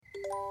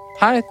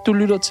Hej, du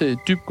lytter til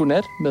Dyb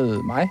Godnat med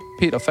mig,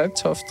 Peter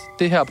Falktoft.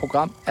 Det her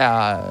program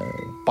er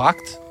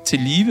bragt til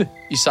live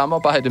i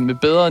samarbejde med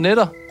Bedre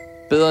Netter.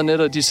 Bedre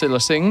Netter, de sælger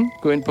senge.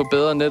 Gå ind på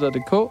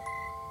bedrenetter.dk.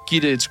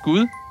 Giv det et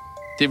skud.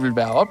 Det vil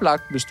være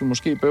oplagt, hvis du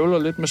måske bøvler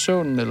lidt med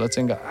søvnen, eller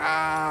tænker,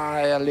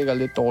 jeg ligger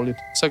lidt dårligt.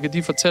 Så kan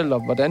de fortælle dig,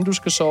 hvordan du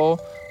skal sove,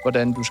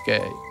 hvordan du skal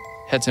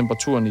have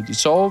temperaturen i dit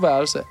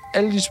soveværelse.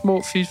 Alle de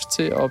små fifs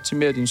til at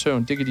optimere din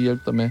søvn, det kan de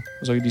hjælpe dig med.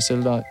 Og så kan de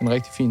sælge dig en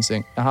rigtig fin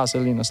seng. Jeg har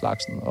selv en af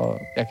slagsen, og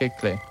jeg kan ikke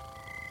klage.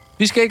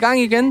 Vi skal i gang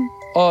igen,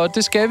 og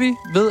det skal vi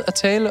ved at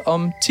tale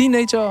om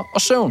teenager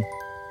og søvn.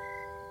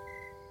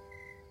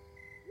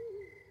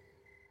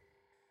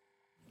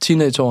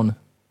 Teenageårene.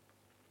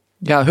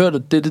 Jeg har hørt,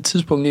 at det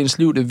tidspunkt i ens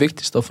liv, det er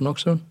vigtigst at få nok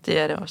søvn. Det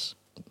er det også.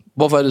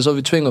 Hvorfor er det så, at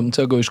vi tvinger dem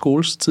til at gå i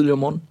skole tidligere om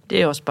morgenen?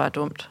 Det er også bare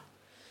dumt.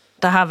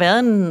 Der har været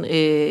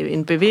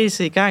en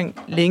bevægelse i gang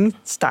længe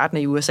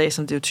startende i USA,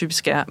 som det jo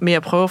typisk er, med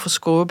at prøve at få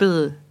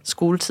skubbet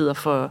skoletider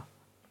for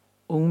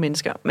unge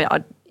mennesker. Og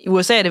i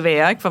USA er det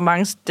værre, ikke? For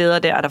mange steder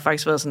der har der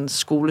faktisk været sådan en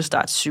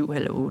skolestart 7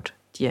 eller 8.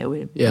 De er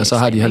jo så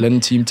har de 1,5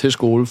 time til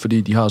skole,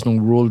 fordi de har sådan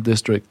nogle rural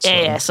districts.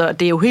 Ja, så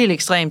det er jo helt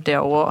ekstremt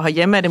derovre. Og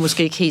herhjemme er det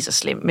måske ikke helt så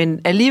slemt.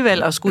 Men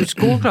alligevel at skulle i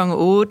skole kl.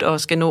 8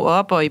 og skal nå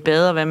op og i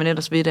bad og hvad man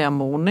ellers ved der om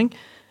morgenen, ikke?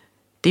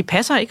 Det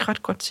passer ikke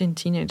ret godt til en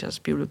teenagers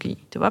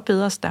biologi. Det var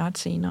bedre at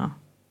starte senere.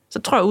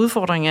 Så tror jeg,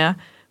 udfordringen er,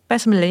 hvad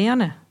så med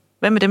lærerne?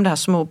 Hvad med dem, der har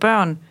små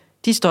børn?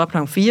 De står op kl.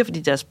 4, fordi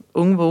deres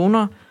unge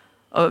vågner.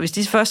 Og hvis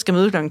de først skal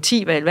møde kl.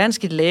 10, hvad i alverden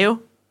skal de lave?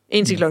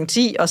 Indtil kl.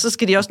 10, og så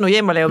skal de også nå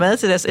hjem og lave mad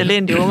til deres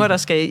elendige unger, der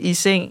skal i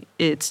seng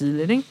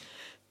tidligt, ikke?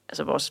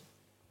 Altså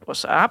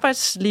vores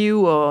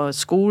arbejdsliv og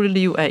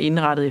skoleliv er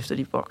indrettet efter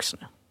de voksne.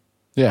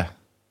 Ja,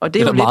 og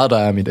det er der meget, der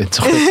er mit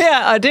indtryk.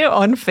 Ja, og det er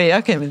unfair,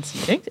 kan man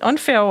sige, ikke?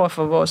 Unfair over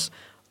for vores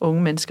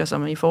unge mennesker,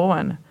 som i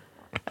forvejen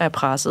er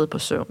presset på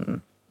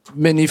søvnen.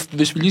 Men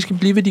hvis vi lige skal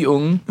blive ved de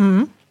unge,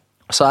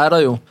 så er der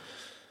jo,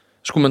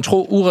 skulle man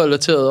tro,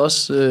 urelateret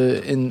også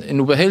en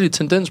ubehagelig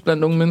tendens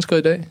blandt unge mennesker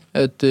i dag,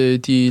 at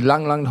de i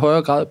langt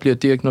højere grad bliver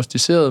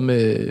diagnosticeret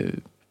med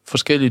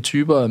forskellige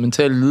typer af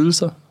mentale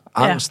lidelser,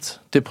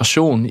 angst,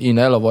 depression i en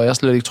alder, hvor jeg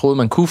slet ikke troede,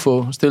 man kunne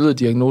få stillet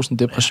diagnosen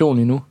depression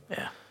endnu. Ja.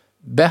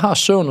 Hvad har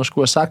søvn at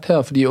skulle have sagt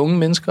her? Fordi unge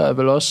mennesker er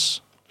vel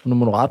også, nu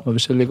må du rette mig,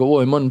 hvis jeg lægger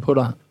ord i munden på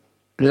dig,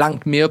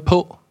 langt mere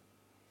på,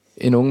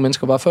 end unge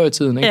mennesker var før i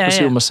tiden,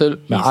 inklusive mig selv,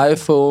 med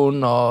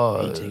iPhone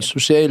og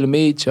sociale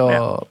medier.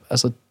 Og,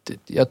 altså,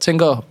 jeg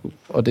tænker,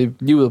 og det er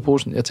lige ud af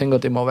posen, jeg tænker,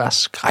 det må være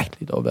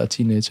skrækkeligt at være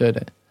teenager i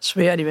dag.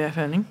 Svært i hvert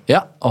fald, ikke? Ja,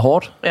 og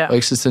hårdt, og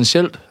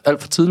eksistentielt,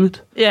 alt for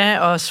tidligt. Ja,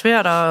 og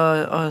svært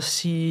at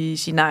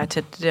sige nej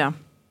til det der.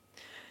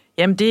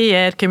 Jamen, det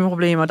er et kæmpe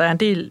problem, og der er en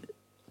del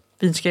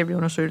videnskabelige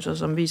undersøgelser,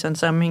 som viser en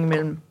sammenhæng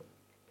mellem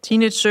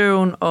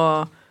teenage-søvn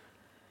og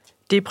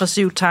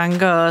depressive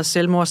tanker,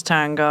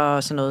 selvmordstanker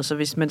og sådan noget. Så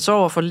hvis man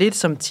sover for lidt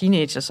som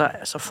teenager,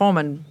 så får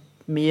man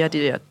mere af de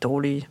der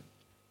dårlige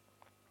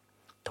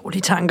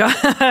tanker.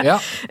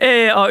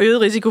 Ja. Og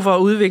øget risiko for at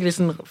udvikle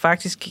sådan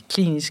faktisk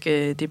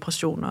kliniske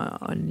depressioner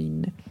og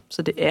lignende.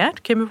 Så det er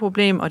et kæmpe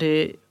problem, og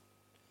det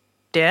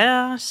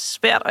er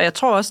svært, og jeg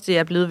tror også, det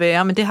er blevet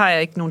værre, men det har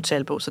jeg ikke nogen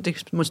tal på, så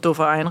det må stå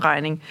for egen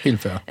regning. Helt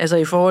fair. Altså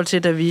i forhold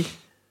til, da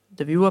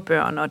vi var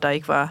børn, og der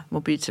ikke var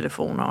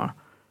mobiltelefoner,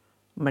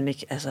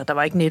 der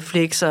var ikke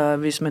Netflix, og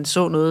hvis man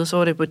så noget, så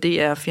var det på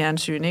DR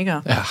fjernsyn, ikke?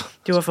 Og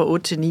det var fra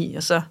 8 til 9,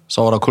 og så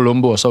var der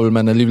Columbo, og så ville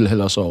man alligevel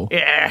hellere sove.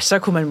 Ja, så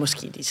kunne man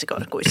måske lige så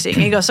godt gå i seng,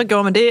 ikke? Og så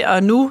gjorde man det,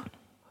 og nu,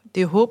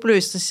 det er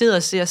håbløst, at sidde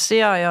og se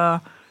serier, og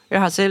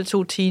jeg har selv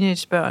 2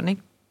 teenagebørn,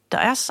 ikke? Der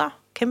er så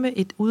kæmpe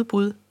et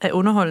udbud af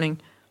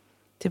underholdning.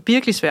 Det er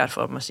virkelig svært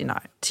for dem at sige nej.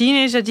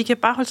 Teenager, de kan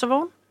bare holde sig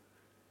vågen.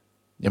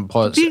 Jamen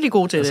prøv at virkelig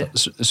god til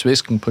det.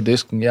 Svisken på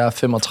disken. Jeg er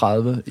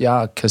 35.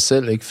 Jeg kan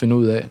selv ikke finde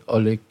ud af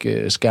at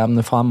lægge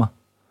skærmene fra mig.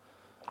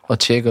 Og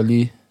tjekker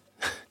lige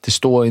det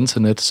store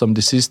internet som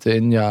det sidste,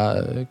 inden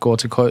jeg går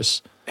til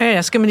køjs.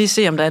 Ja, skal man lige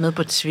se, om der er noget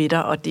på Twitter,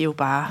 og det er jo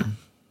bare...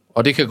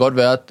 Og det kan godt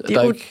være, at det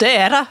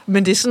er der,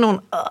 men det er sådan nogle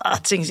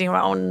ting,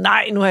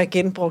 nej, nu har jeg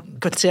genbrugt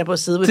kvarter på at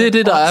sidde på det. Det er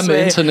det, der er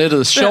med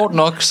internettet. Sjovt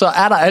nok, så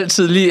er der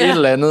altid lige et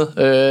eller andet.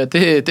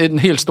 Det er den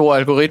helt store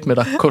algoritme,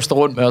 der koster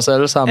rundt med os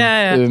alle sammen.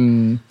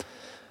 Ja.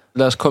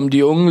 Lad os komme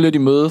de unge lidt i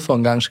møde for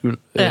en gangs skyld.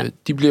 Ja.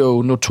 De bliver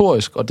jo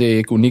notorisk, og det er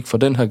ikke unikt for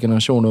den her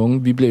generation af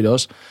unge, vi bliver det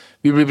også.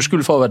 Vi bliver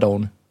beskyldt for at være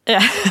dovne.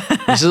 Ja.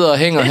 Vi sidder og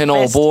hænger hen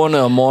over bordene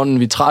om morgenen,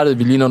 vi er trætte,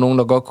 vi ligner nogen,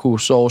 der godt kunne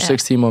sove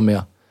 6 timer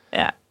mere.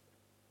 Ja.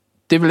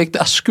 Det er vel ikke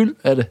deres skyld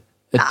af det,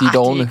 at de er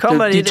dovne.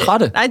 De er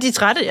trætte. Nej, de er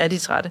trætte, de er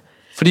trætte.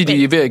 Fordi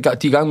de er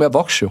i gang med at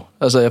vokse jo.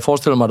 Altså, jeg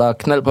forestiller mig, der er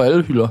knald på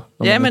alle hylder.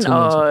 Ja, men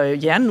og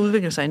hjernen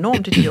udvikler sig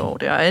enormt i de år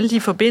der. Og alle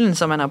de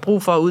forbindelser, man har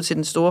brug for ud til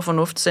den store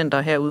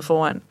fornuftcenter herude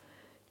foran,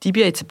 de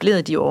bliver etableret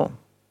i de år.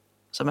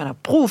 Så man har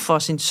brug for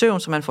sin søvn,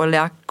 så man får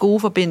lagt gode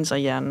forbindelser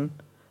i hjernen.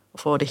 Og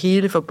får det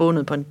hele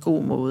forbundet på en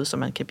god måde, så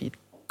man kan blive et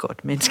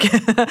godt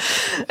menneske.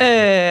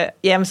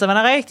 Jamen, så man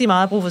har rigtig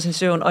meget brug for sin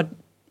søvn. Og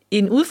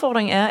en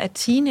udfordring er, at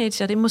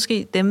teenager, det er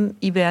måske dem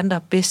i verden, der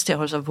er bedst til at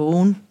holde sig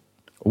vågen.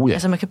 Ja.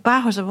 Altså, man kan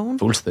bare holde sig vågen.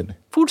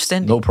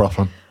 Fuldstændig. No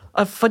problem.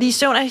 Og fordi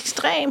søvn er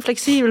ekstremt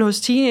fleksibel hos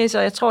teenager,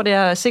 og jeg tror, det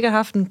har sikkert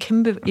haft en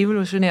kæmpe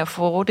evolutionær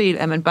fordel,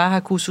 at man bare har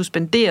kunne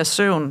suspendere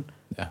søvn.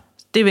 Ja.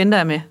 Det venter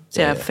jeg med,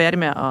 til jeg er færdig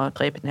med at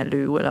dræbe den her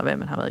løve, eller hvad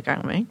man har været i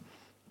gang med, ikke?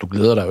 Du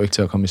glæder dig jo ikke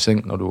til at komme i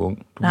seng, når du er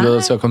ung. Du glæder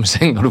dig til at komme i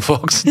seng, når du er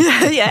voksen.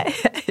 ja.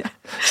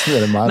 Sådan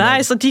er det meget.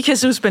 Nej, så de kan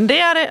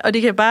suspendere det, og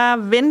de kan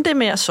bare vente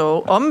med at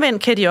sove.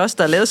 Omvendt kan de også,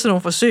 der er lavet sådan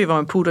nogle forsøg, hvor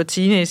man putter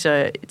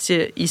teenager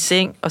i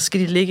seng, og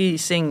skal de ligge i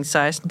sengen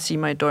 16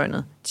 timer i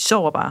døgnet. De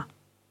sover bare.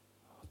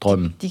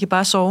 Drømmen. De kan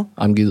bare sove.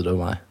 Angivet af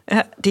mig.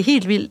 Ja, det er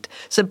helt vildt.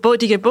 Så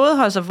de kan både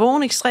holde sig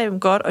vågen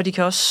ekstremt godt, og de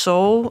kan også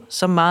sove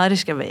så meget, det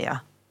skal være.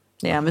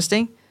 Nærmest,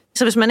 ikke?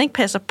 Så hvis man ikke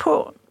passer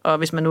på, og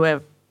hvis man nu er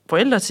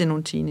forældre til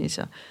nogle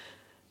teenager,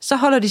 så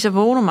holder de sig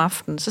vågen om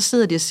aftenen, så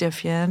sidder de og ser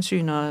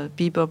fjernsyn og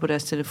biber på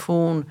deres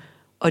telefon,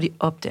 og de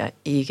opdager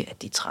ikke,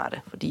 at de er trætte,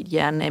 fordi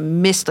hjernen er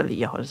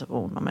mesterlig at holde sig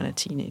vågen, når man er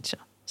teenager.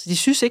 Så de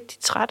synes ikke, de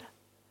er trætte.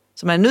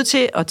 Så man er nødt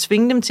til at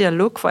tvinge dem til at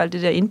lukke for alt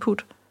det der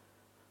input.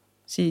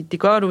 Sige, det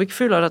gør, at du ikke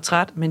føler dig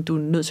træt, men du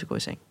er nødt til at gå i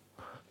seng.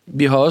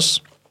 Vi har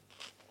også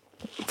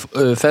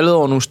faldet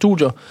over nogle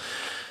studier,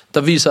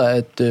 der viser,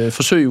 at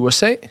forsøg i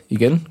USA,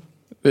 igen,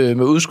 med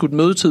udskudt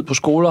mødetid på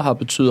skoler, har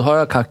betydet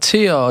højere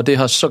karakterer, og det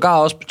har sågar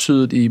også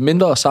betydet i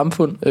mindre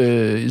samfund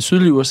i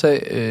sydlige USA,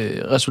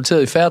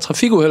 resulteret i færre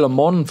trafikuheld om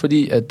morgenen,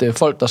 fordi at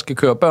folk, der skal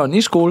køre børn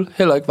i skole,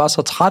 heller ikke var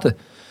så trætte.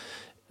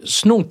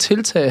 Sådan nogle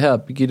tiltag her,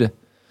 Birgitte.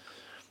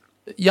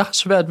 Jeg har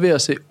svært ved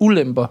at se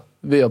ulemper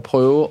ved at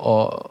prøve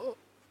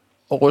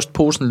at ryste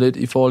posen lidt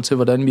i forhold til,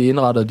 hvordan vi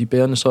indretter de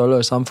bærende søjler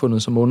i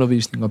samfundet, som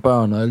undervisning og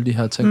børn og alle de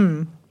her ting.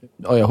 Mm.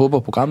 Og jeg håber,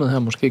 programmet her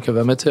måske kan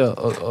være med til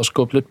at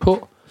skubbe lidt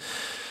på.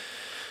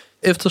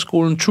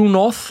 Efterskolen True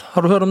North,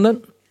 har du hørt om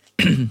den?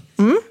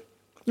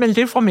 Men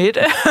lidt fra midt.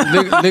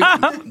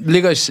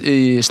 Ligger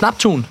i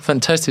Snaptun,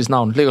 fantastisk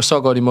navn, ligger så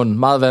godt i munden,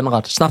 meget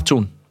vandret.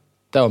 Snaptun,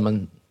 der hvor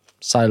man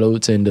sejler ud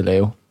til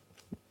Endelave,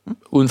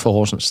 uden for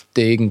Horsens.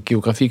 Det er ikke en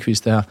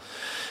geografikvist, det her.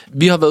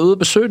 Vi har været ude at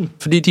besøge den,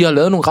 fordi de har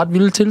lavet nogle ret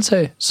vilde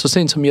tiltag, så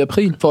sent som i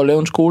april, for at lave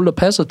en skole, der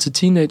passer til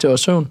teenager og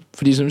søvn.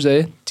 Fordi som jeg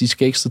sagde, de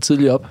skal ikke så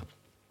tidligt op.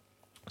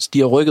 Så de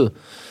har rykket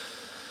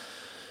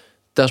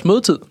deres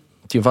mødetid.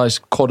 De har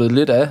faktisk kortet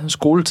lidt af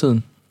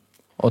skoletiden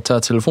og tager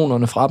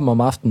telefonerne fra dem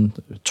om aftenen.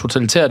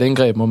 Totalitært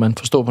indgreb, må man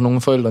forstå på nogle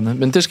af forældrene.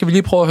 Men det skal vi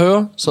lige prøve at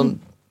høre, så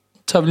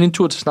tager vi lige en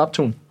tur til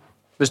Snaptun,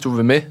 hvis du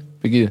vil med,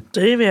 Birgitte.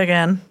 Det vil jeg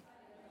gerne.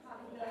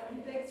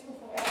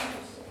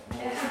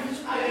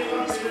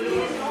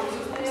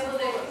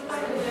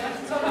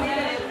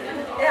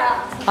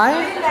 Hej.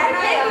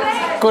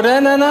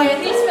 Goddag, Nana. Hej.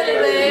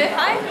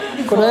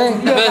 Goddag.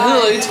 Hvad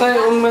hedder I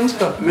tre unge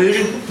mennesker?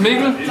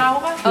 Mikkel.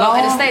 Laura. Og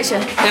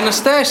Anastasia.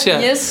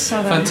 Anastasia? Yes.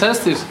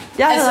 Fantastisk.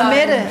 Jeg hedder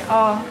Mette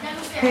og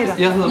Peter.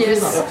 Jeg hedder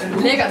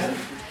Peter. Lækkert.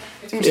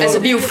 Altså,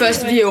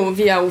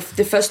 vi er jo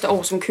det første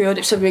år, som kører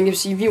det, så man kan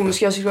sige, vi er jo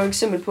måske også et godt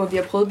eksempel på, at vi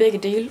har prøvet begge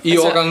dele. I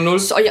årgang 0?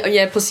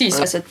 Ja, præcis. Ja.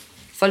 Altså,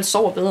 folk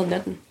sover bedre om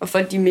natten, og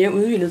folk de er mere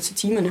udvildet til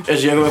timerne.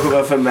 Altså, jeg kunne i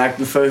hvert fald mærke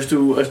den første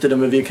uge, også det der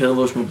med, at vi ikke havde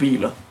vores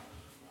mobiler.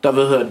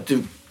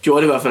 Det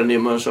gjorde det i hvert fald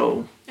nemmere at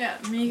sove. Ja,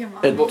 mega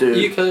meget.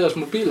 I ikke havde jeres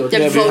mobiler?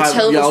 Ja,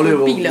 vi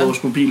afleverer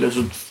vores mobiler,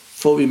 så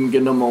får vi dem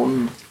igen om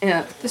morgenen. Ja.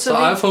 Så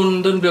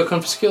iPhone'en, den bliver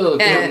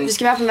konfiskeret? Ja, vi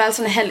skal i hvert fald være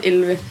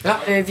sådan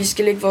 10:30. Ja. Vi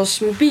skal lægge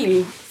vores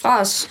mobil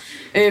fra os.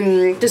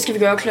 Det skal vi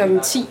gøre klokken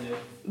 10,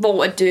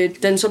 hvor at,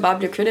 den så bare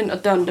bliver kørt ind,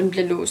 og døren den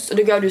bliver låst. Og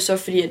det gør det jo så,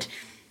 fordi at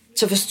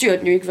så forstyrrer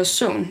den jo ikke vores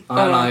søvn.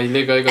 Nej, I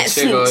ligger ikke og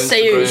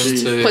tjekker Instagram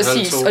til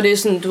præcis, og det er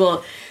sådan, du ved...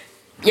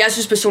 Jeg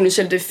synes personligt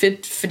selv, det er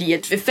fedt, fordi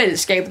at ved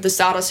fællesskabet, det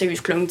starter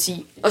seriøst klokken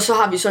 10. Og så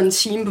har vi sådan en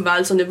time på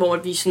værelserne, hvor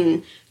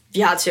vi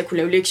har til at kunne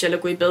lave lektier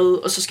eller gå i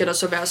bad. Og så skal der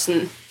så være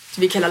sådan, det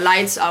vi kalder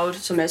lights out,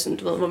 som er sådan,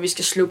 du ved, hvor vi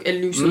skal slukke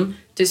alle lyset. Mm.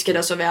 Det skal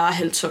der så være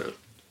 11:30,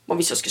 hvor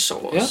vi så skal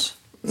sove også.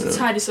 Så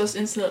tager de så også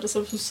installeret det, så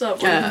du sidder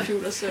på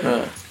computer. Så... Ja.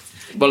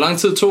 Hvor lang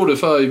tid tog det,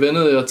 før I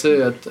vendede jer til,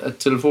 at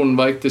telefonen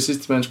var ikke det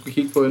sidste, man skulle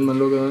kigge på, inden man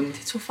lukkede øjnene?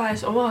 Det tog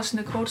faktisk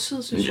overraskende kort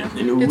tid, synes jeg.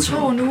 Det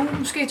tog en uge,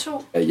 måske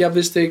 2. Jeg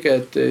vidste ikke,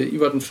 at I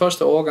var den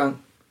første årgang.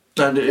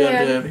 Nej, det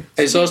er vi.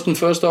 Er I så også den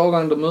første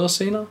årgang, der møder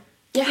senere?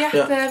 Ja, det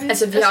er vi.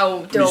 Altså, det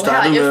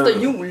var her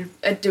efter jul,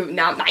 at det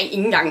nej, ikke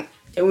engang.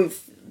 Det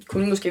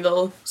kunne måske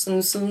været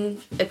sådan siden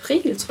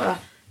april, tror jeg.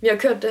 Vi har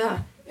kørt det her.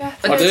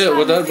 Ja.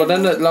 Og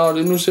hvordan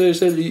Laura, nu ser I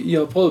selv, I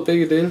har prøvet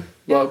begge dele.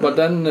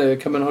 Hvordan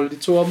kan man holde de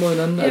to op mod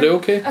hinanden? Ja. Er det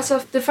okay? Altså,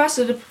 det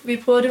første, vi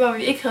prøvede, det var, at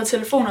vi ikke havde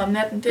telefoner om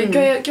natten. Det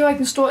gjorde ikke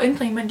en stor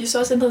ændring, men de så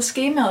også ændrede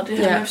skemaet. Det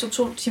her med så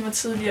 2 timer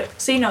tidligere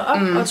senere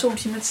op, og 2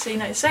 timer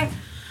senere i seng.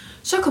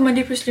 Så kunne man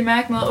lige pludselig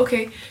mærke med,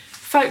 okay,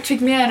 folk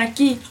fik mere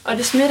energi, og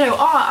det smitter jo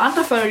over,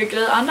 andre folk er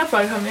glade, andre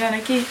folk har mere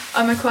energi,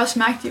 og man kunne også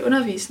mærke det i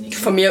undervisningen.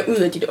 Du får mere ud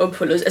af dit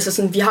ophold. Altså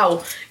sådan, vi har jo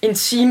en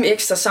time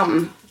ekstra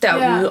sammen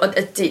derude, og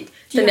at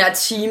den der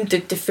time,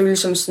 det føles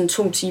som sådan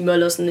 2 timer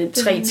eller sådan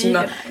 3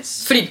 timer.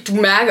 Nice. Fordi du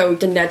mærker jo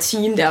den der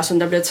time der, som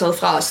der bliver taget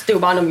fra os. Det er jo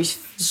bare, når vi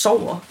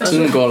sover.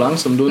 Tiden går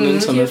langsomt uden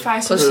internet. Det er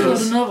faktisk også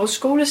noget af vores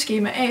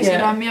skoleskema af, så der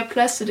er mere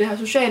plads til det her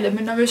sociale.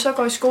 Men når vi så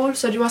går i skole,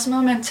 så er det jo også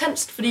meget mere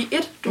intenst, fordi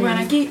du har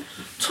energi,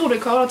 tro det er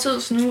kortere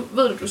tid, så nu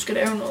ved du skal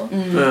lave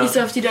noget. I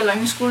stedet for de der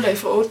lange skoledage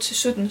fra 8 til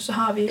 17, så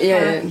har vi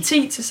fra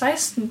 10 til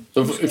 16.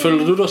 Så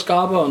føler du dig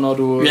skarpere, når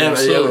du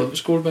sidder på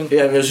skolebænken?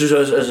 Ja, men jeg synes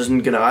også, altså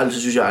sådan generelt, så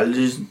synes jeg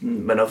aldrig,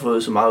 man har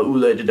fået så meget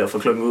ud af det der fra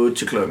klokken 8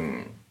 til klokken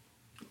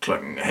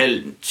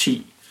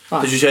 9:30.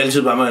 Det synes jeg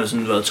altid bare, man har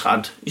sådan været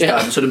træt i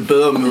starten, så det er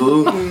bedre at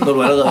møde, når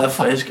du allerede er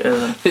frisk.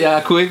 Altså.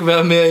 Jeg kunne ikke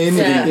være mere inde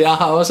i det. Jeg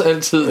har også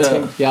altid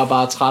tænkt, jeg er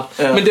bare træt.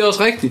 Men det er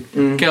også rigtigt,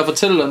 kan jeg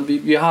fortælle dig.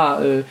 Vi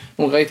har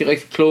nogle rigtig,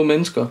 rigtig kloge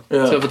mennesker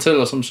til at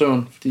fortælle os om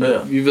søvn. Fordi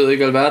vi ved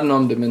ikke alverden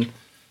om det, men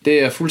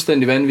det er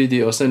fuldstændig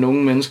vanvittigt at sende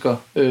unge mennesker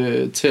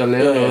til at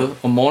lære noget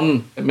om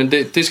morgenen. Men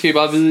det skal I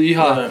bare vide, I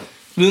har...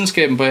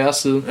 videnskaben på jeres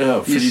side. Ja,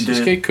 fordi det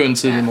skal ikke køre en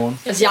tid i morgen.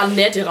 Altså, jeg er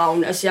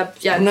natteravn. Altså,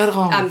 jeg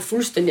er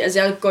fuldstændig.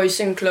 Altså, jeg går i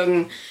seng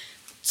klokken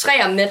 3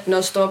 om natten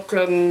og står op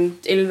klokken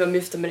 11 om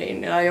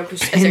eftermiddagen. Eller jeg kan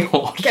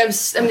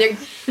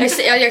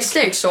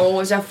slet ikke sove.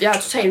 Altså, jeg er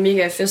totalt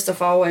mega fest og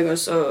farver, ikke? Og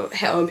så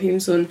heroppe hele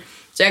tiden.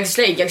 Så jeg kan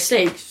slet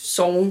ikke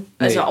sove,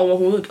 altså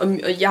overhovedet.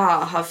 Og jeg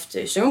har haft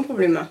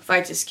søvnproblemer,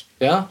 faktisk.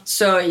 Ja.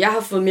 Så jeg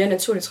har fået mere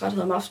naturlig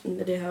træthed om aftenen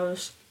med det her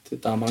også.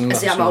 Der er mange,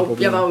 altså,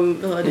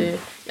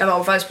 jeg var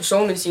jo faktisk på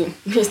sovemedicin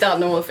i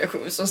starten af året, for jeg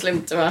kunne så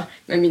slemt det var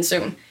med min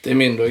søvn. Det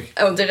mener du ikke?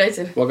 Jo, det er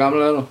rigtigt. Hvor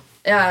gammel er du?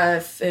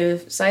 Jeg er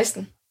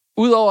 16.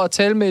 Udover at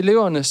tale med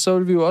eleverne, så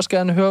vil vi jo også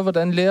gerne høre,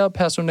 hvordan lærere og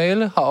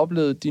personale har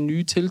oplevet de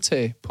nye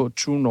tiltag på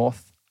True North.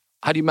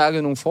 Har de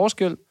mærket nogen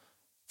forskel?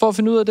 For at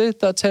finde ud af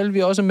det, der taler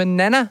vi også med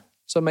Nana,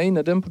 som er en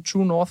af dem på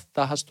True North,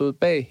 der har stået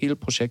bag hele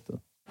projektet.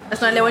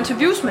 Altså når jeg laver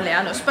interviews med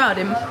lærerne og spørger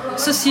dem,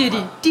 så siger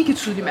de kan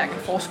tydeligt mærke en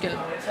forskel.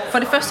 For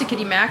det første kan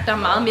de mærke, at der er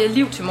meget mere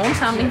liv til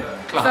morgensamling.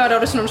 Klar. Før der var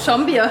der sådan nogle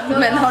zombier,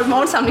 man holdt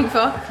morgensamling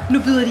for.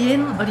 Nu byder de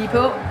ind, og de er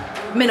på.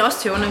 Men også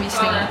til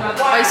undervisningen.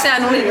 Og især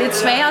nogle af de lidt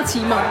sværere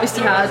timer, hvis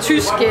de har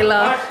tysk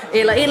eller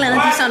et eller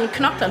andet, de sådan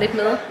knokler lidt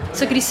med,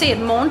 så kan de se, at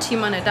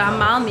morgentimerne, der er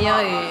meget mere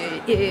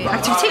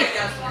aktivitet.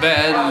 Hvad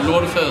er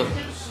lortefaget?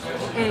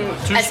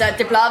 Altså,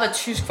 det plejede at være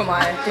tysk for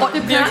mig.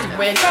 Det er virkelig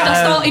wack. Der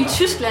står en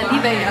Tyskland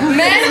lige bag jer.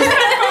 Men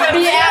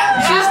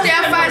tysk, det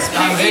er faktisk...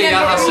 Jeg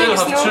har selv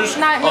haft tysk,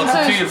 og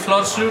fik et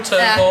flot 7-tal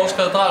på Aarhus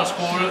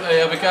Katedralskole.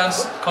 Jeg vil gerne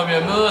komme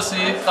jer med og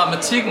sige, at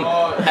grammatikken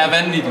er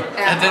vanvittig.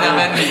 Ja, den er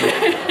vanvittig.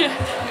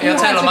 Jeg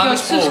taler mange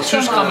sprog.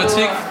 Tysk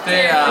grammatik, det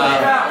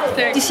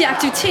er... De siger, at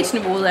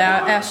aktivitetsniveauet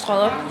er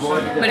strøget op.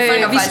 Men folk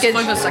har faktisk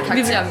frygtet sig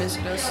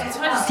karaktermæssigt også.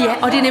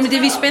 Og det er nemlig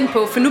det, vi er spændt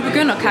på, for nu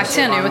begynder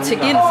karaktererne jo at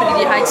tække ind, fordi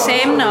de har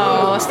eksamener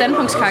og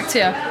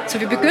standpunktskarakterer, så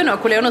vi begynder at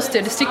kunne lave noget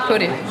statistik på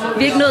det.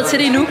 Vi er ikke nået til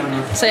det endnu,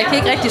 så jeg kan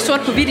ikke rigtig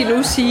sort på hvidt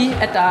endnu sige,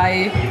 at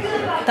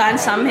der er en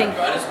sammenhæng.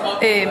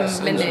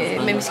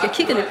 Men vi skal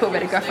kigge lidt på, hvad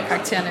det gør for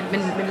karaktererne.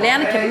 Men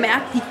lærerne kan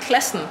mærke i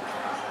klassen,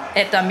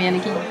 at der er mere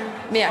energi,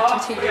 mere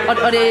aktivitet.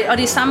 Og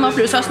det er samme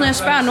oplevelse også, når jeg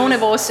spørger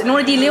nogle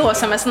af de elever,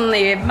 som er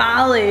sådan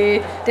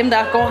meget, dem der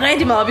går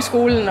rigtig meget op i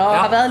skolen og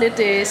har været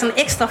lidt sådan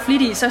ekstra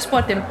flittige, så jeg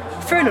spurgte dem,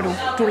 føler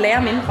du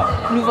lærer mindre,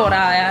 nu hvor der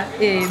er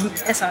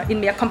en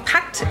mere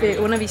kompakt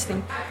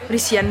undervisning? Og de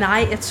siger,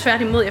 nej,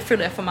 tværtimod, jeg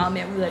føler, at jeg får meget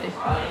mere ud af det,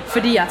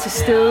 fordi jeg er til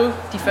stede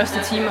de første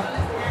timer.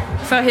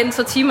 Førhen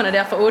så timerne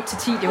der fra 8 til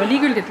 10, det var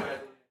ligegyldigt.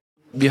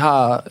 Vi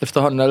har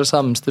efterhånden alle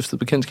sammen stiftet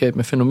bekendtskab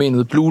med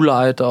fænomenet blue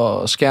light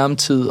og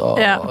skærmtid,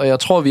 og jeg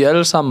tror, vi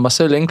alle sammen, mig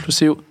selv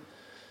inklusiv,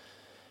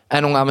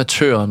 er nogle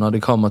amatører, når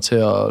det kommer til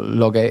at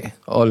logge af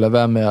og lade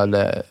være med at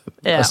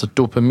lade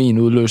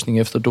dopaminudløsning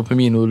efter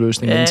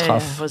dopaminudløsning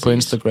indtræffe på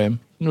Instagram.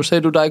 Nu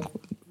sagde du, der ikke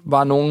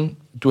var nogen,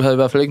 du havde i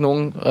hvert fald ikke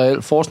nogen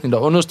reel forskning, der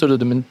understøttede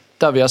det, men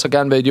der vil jeg så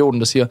gerne være idioten,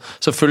 der siger,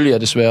 selvfølgelig er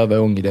det svært at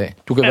være ung i dag.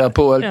 Du kan være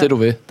på alt det, du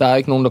vil. Der er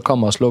ikke nogen, der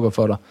kommer og slukker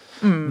for dig.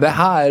 Hvad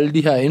har alle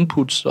de her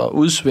inputs og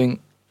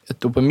udsving af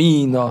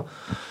dopamin og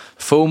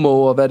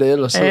FOMO og hvad det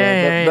ellers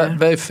er?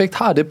 Hvad effekt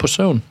har det på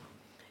søvn?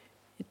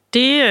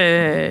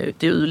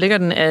 Det ødelægger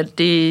den,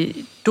 at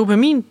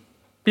dopamin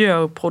bliver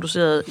jo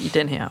produceret i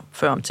den her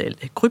før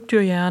omtalte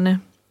krybdyrhjerne,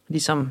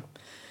 ligesom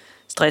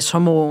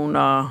stresshormon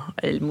og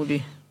alle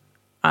mulige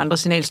andre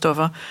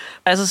signalstoffer.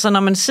 Altså, så når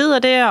man sidder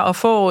der og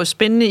får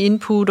spændende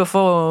input og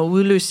får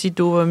udløst sit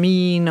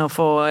dopamin og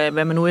får,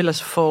 hvad man nu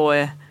ellers får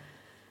af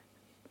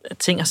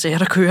ting og sager,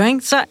 der kører,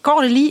 ikke? Så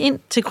går det lige ind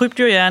til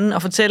krybdyrhjernen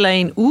og fortæller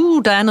en,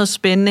 der er noget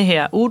spændende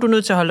her, du er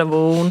nødt til at holde dig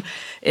vågen,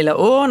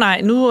 eller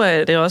nej, nu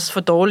er det også for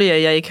dårligt,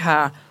 at jeg ikke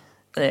har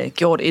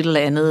gjort et eller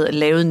andet,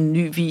 lavet en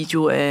ny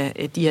video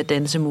af de her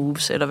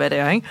dansemoves, eller hvad det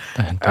er, ikke?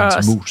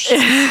 Dansemoves.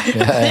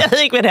 Jeg ved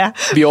ikke, hvad det er.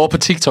 Vi er over på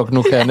TikTok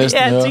nu, kan jeg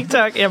næsten høre. Ja,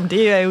 TikTok, jamen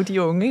det er jo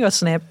de unge, ikke? Og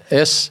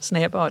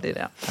Snapper og det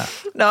der. Ja.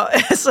 Nå,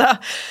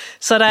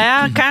 så der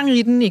er gang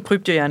i den i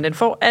krybdyrhjernen. Den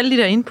får alle de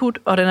der input,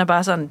 og den er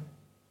bare sådan,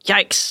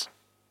 yikes,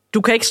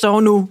 du kan ikke stå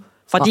nu,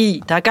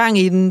 fordi der er gang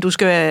i den, du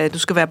skal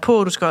være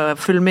på, du skal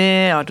følge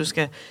med, og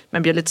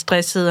man bliver lidt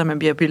stresset, og man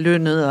bliver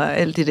belønnet, og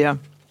alt det der.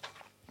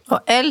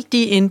 Og alle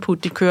de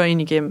input, de kører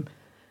ind igennem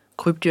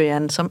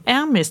krybdyrhjernen, som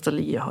er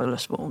mesterlige at holde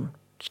os vågen.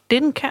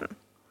 Det den kan.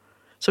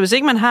 Så hvis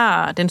ikke man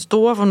har den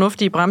store,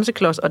 fornuftige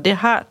bremseklods, og det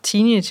har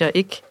teenager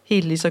ikke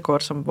helt lige så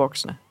godt som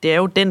voksne. Det er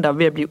jo den, der er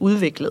ved at blive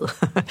udviklet.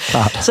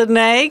 Så den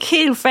er ikke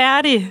helt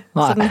færdig.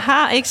 Nej. Så den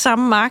har ikke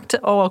samme magt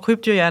over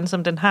krybdyrhjernen,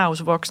 som den har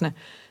hos voksne.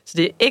 Så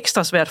det er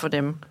ekstra svært for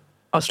dem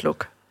at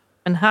slukke.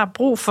 Man har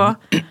brug for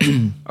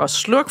at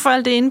slukke for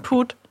alt det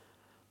input,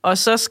 og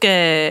så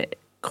skal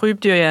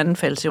krybdyrhjernen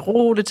falde til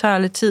ro, det tager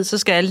lidt tid, så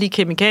skal alle de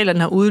kemikalier,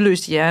 den har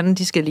udløst i hjernen,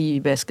 de skal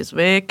lige vaskes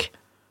væk,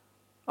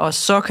 og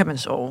så kan man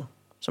sove.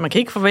 Så man kan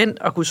ikke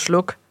forvente at kunne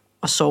slukke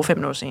og sove 5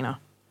 minutter senere.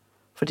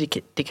 For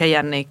det kan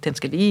hjernen ikke. Den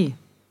skal lige...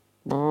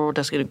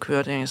 der skal den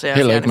køre.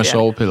 Heller ikke med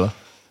sovepiller.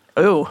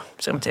 Så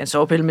skal man tage en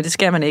sovepille, men det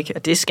skal man ikke.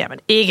 Og det skal man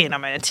ikke, når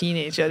man er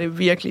teenager. Det er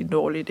virkelig en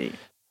dårlig idé.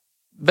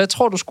 Hvad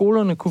tror du,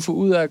 skolerne kunne få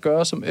ud af at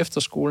gøre som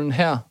efterskolen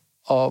her?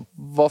 Og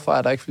hvorfor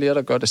er der ikke flere,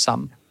 der gør det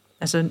samme?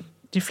 Altså,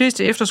 de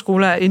fleste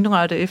efterskoler er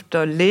indrettet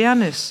efter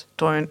lærernes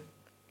drøn,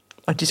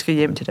 og de skal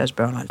hjem til deres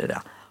børn og alt det der.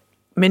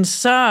 Men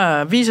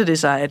så viser det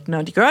sig, at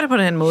når de gør det på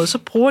den måde, så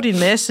bruger de en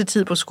masse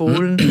tid på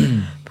skolen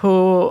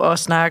på at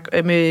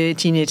snakke med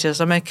teenager,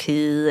 som er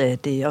kede af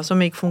det, og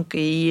som ikke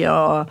fungerer,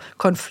 og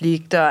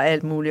konflikter og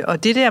alt muligt.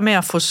 Og det der med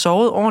at få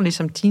sovet ordentligt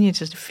som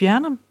teenager, det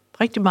fjerner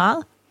rigtig meget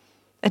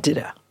af det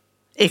der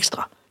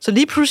ekstra. Så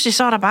lige pludselig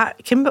så er der bare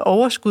kæmpe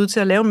overskud til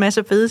at lave en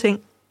masse fede ting,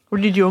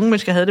 fordi de unge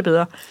mennesker havde det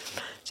bedre.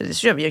 Så det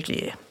synes jeg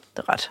virkelig,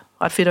 det er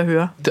ret fedt at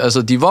høre.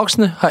 Altså, de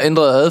voksne har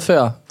ændret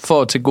adfærd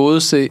for at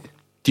tilgodese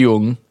de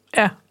unge.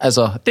 Ja,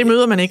 altså, det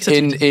møder man ikke så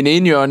tit. En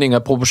enhjørning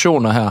af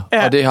proportioner her,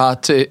 og det har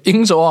til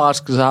ingens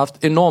overraskelse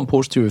haft enormt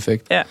positiv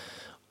effekt. Ja.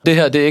 Det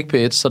her, det er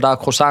ikke P1, så der er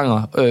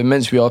croissanter,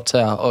 mens vi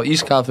optager, og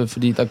iskaffe,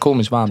 fordi der er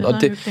komisk varmt,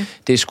 og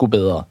det er sgu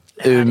bedre.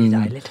 Ja, det er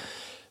dejligt.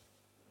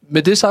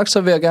 Med det sagt,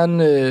 så vil jeg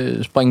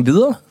gerne springe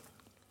videre,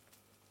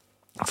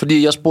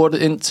 fordi jeg spurgte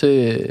ind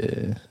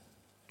til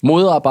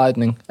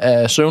modarbejdning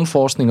af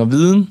søvnforskning og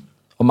viden,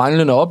 og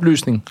manglende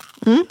oplysning,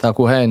 der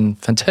kunne have en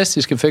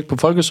fantastisk effekt på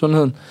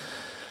folkesundheden.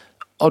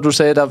 Og du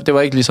sagde, at det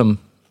var ikke ligesom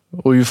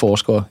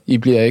rygeforskere. I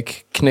bliver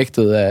ikke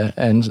knægtet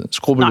af en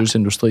skrupelløs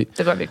industri.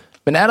 Det gør vi ikke.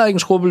 Men er der ikke en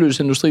skrupelløs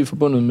industri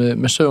forbundet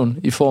med søvn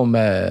i form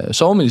af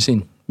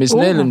sovemedicin?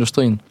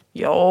 Medicinalindustrien?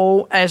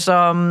 Jo,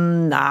 altså,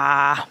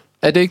 nej.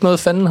 Er det ikke noget,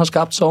 fanden har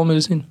skabt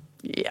sovemedicin?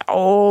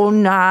 Jo,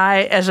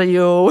 nej, altså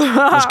jo.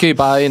 Måske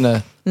bare en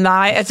af...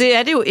 Nej, altså det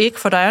er det jo ikke,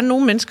 for der er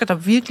nogle mennesker, der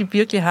virkelig,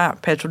 virkelig har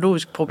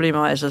patologiske problemer,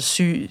 altså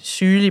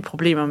sygelige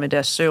problemer med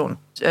deres søvn.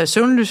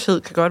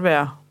 Søvnløshed kan godt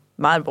være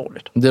meget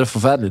alvorligt. Det er da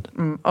forfærdeligt.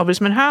 Og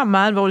hvis man har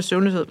meget alvorlig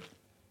søvnløshed,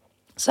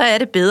 så er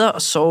det bedre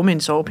at sove med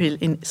en sovepille,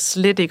 end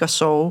slet ikke at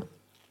sove.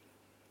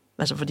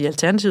 Altså fordi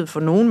alternativet for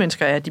nogle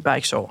mennesker er, at de bare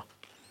ikke sover.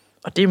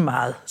 Og det er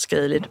meget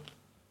skadeligt.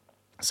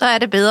 Så er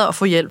det bedre at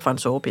få hjælp fra en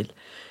sovepille.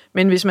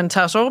 Men hvis man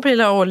tager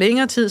sovepiller over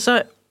længere tid,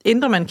 så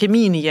ændrer man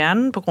kemien i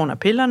hjernen på grund af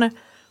pillerne,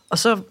 og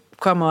så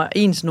kommer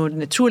ens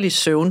naturlige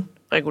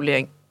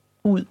søvnregulering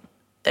ud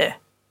af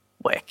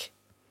whack.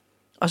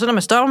 Og så når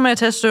man stopper med at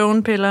tage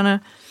søvnpillerne,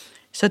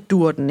 så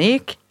dur den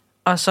ikke,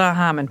 og så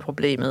har man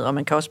problemet, og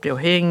man kan også blive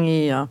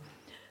afhængig. Og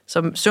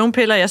som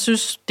søvnpiller, jeg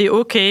synes, det er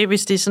okay,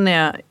 hvis det sådan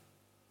er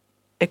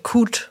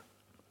akut,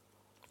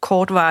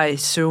 kortvarig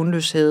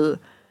søvnløshed,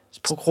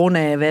 på grund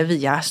af, hvad ved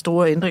jeg,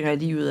 store ændringer i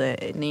livet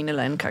af den ene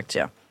eller anden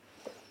karakter.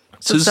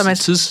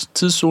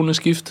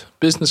 Tidszoneskift,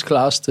 business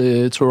class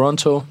til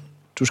Toronto.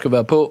 Du skal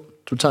være på,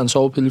 du tager en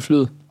sovepille i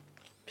flyet.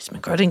 Hvis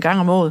man gør det en gang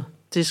om året,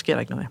 det sker der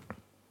ikke noget af.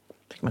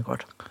 Det kan man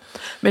godt.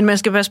 Men man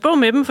skal passe på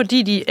med dem,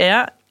 fordi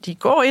de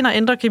går ind og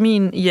ændrer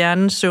kemien i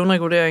hjernens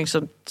søvnregulering,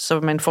 så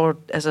man får,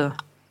 altså,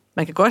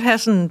 man kan godt have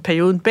sådan en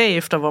periode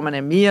bagefter, hvor man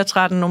er mere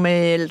træt end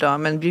normalt, og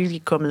man er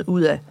virkelig kommet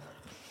ud af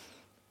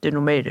det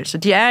normale. Så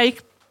de er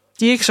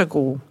ikke så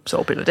gode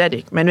sovepiller, det er det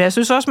ikke. Men jeg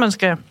synes også, man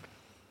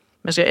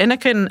skal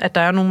anerkende, at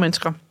der er nogle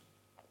mennesker,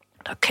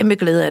 der har kæmpe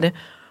glæde af det,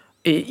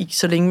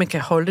 så længe man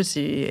kan holde det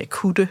til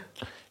akutte.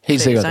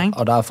 Helt sikkert.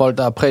 Og der er folk,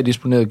 der er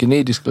prædisponeret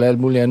genetisk eller alt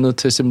muligt andet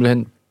til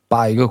simpelthen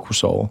bare ikke at kunne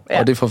sove. Ja.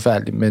 Og det er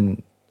forfærdeligt.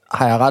 Men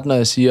har jeg ret, når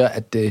jeg siger,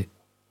 at det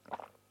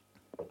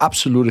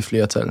absolutte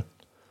flertal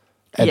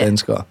af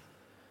danskere,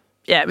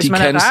 ja, hvis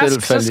man er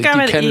rask, så skal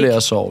man ikke lære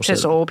at sove tage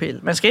sovepille.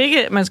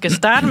 Man skal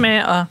starte med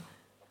at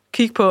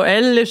kigge på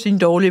alle sine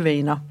dårlige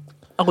vaner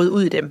og rydde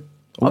ud i dem.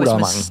 Og hvis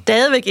man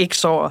stadigvæk ikke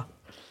sover,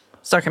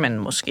 så kan man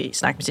måske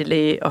snakke med sin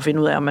læge og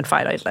finde ud af, om man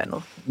fejler et eller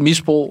andet.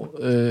 Misbrug,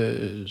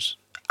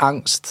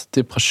 angst,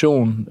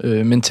 depression,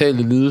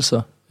 mentale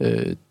lidelser,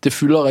 det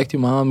fylder rigtig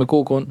meget med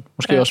god grund.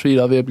 Måske også fordi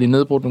der er ved at blive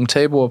nedbrudt nogle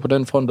tabuer på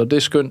den front, og det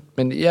er skønt.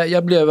 Men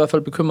jeg bliver i hvert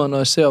fald bekymret, når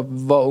jeg ser,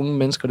 hvor unge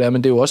mennesker det er,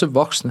 men det er jo også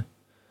voksne.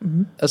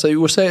 Mm-hmm. Altså i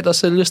USA, der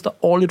sælges der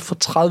årligt for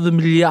 $30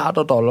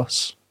 milliarder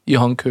i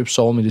håndkøb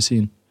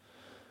sovemedicin.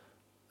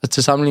 Altså,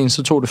 til sammenligning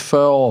så tog det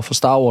 40 år for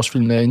Star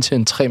Wars-filmen at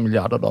indtjene $3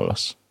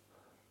 milliarder.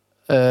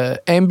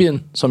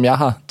 Ambien, som jeg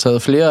har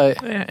taget flere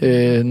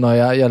af, når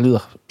jeg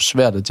lider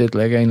svært af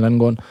jetlag af en eller anden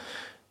grund,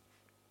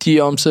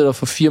 de omsætter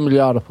for 4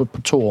 milliarder på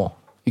 2 år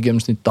i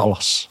gennemsnit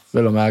dollars,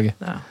 vel at mærke.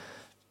 Ja.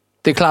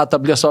 Det er klart, der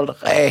bliver solgt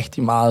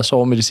rigtig meget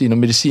sovemedicin, og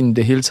medicin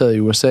det hele taget i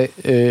USA.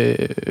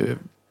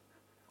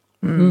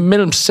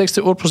 Mellem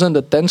 6-8%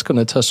 af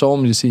danskerne tager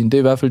sovemedicin. Det er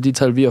i hvert fald de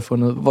tal, vi har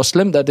fundet. Hvor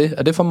slemt er det?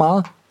 Er det for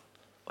meget?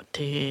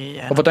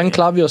 Og hvordan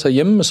klarer vi os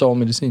hjemme med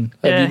sovemedicin?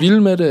 Er vi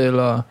vilde med det,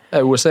 eller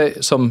er USA,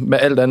 som med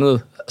alt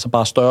andet, altså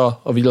bare større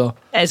og vildere?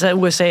 Altså,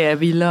 USA er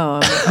vildere,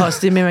 og også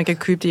det med, at man kan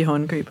købe det i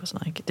håndkøb og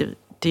sådan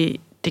noget.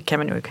 Det kan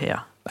man jo ikke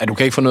her. Nej, du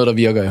kan ikke få noget, der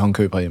virker i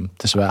håndkøb herhjemme,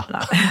 desværre.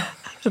 Nej,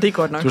 så det er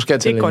godt nok. Du skal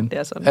til det er godt, det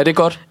er sådan. Er det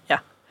godt? Ja,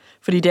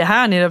 fordi det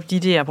har netop de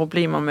der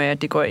problemer med,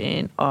 at det går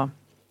ind og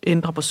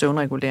ændrer på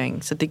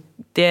søvnreguleringen. Så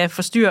det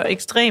forstyrrer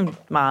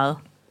ekstremt meget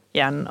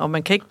hjernen, og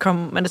man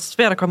er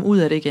svært at komme ud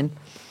af det igen.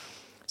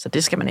 Så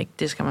det skal man ikke.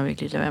 Det skal man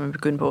virkelig lade være med at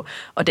begynde på.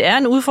 Og det er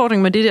en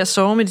udfordring med det der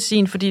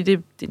sovemedicin, fordi det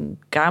er en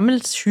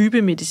gammel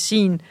type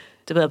medicin. Det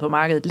har været på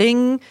markedet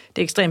længe.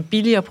 Det er ekstremt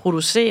billigt at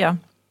producere.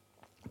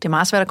 Det er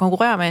meget svært at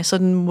konkurrere med, så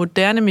den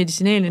moderne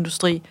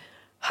medicinalindustri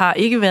har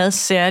ikke været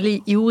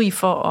særlig ivrig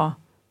for at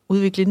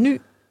udvikle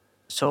ny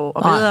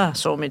og bedre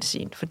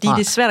sovemedicin. Fordi det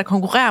er svært at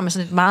konkurrere med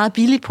sådan et meget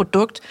billigt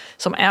produkt,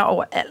 som er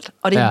overalt.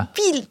 Og det er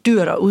vildt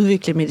dyrt at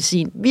udvikle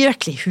medicin.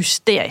 Virkelig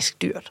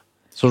hysterisk dyrt.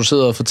 Så du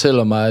sidder og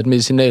fortæller mig, at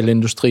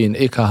medicinalindustrien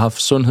ikke har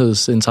haft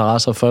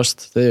sundhedsinteresser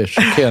først. Det er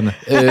chokerende.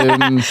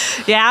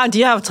 Ja, og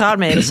de har jo travlt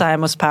med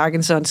Alzheimer's,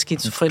 Parkinson,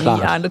 skizofreni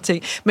og andre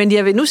ting. Men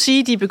jeg vil nu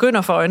sige, at de begynder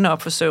at få øjnene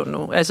op for søvn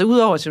nu. Altså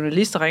udover at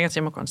journalister ringer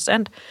til mig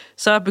konstant,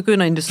 så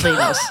begynder industrien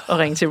også at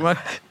ringe til mig.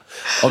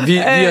 Og vi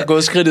har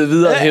gået skridtet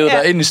videre og hævet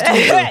dig ind i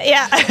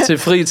studiet til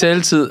fri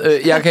taletid.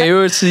 Jeg kan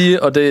jo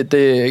sige, og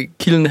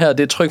kilden her,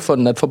 det er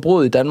Trygfonden, at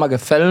forbruget i Danmark er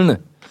faldende.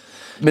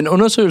 Men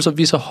undersøgelser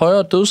viser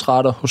højere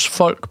dødsrater hos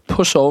folk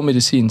på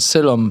sovemedicin,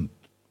 selvom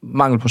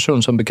mangel på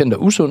søvn som bekendt er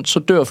usundt, så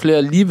dør flere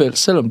alligevel,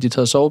 selvom de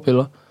tager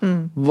sovepiller.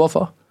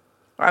 Hvorfor?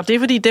 Det er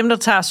fordi dem, der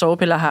tager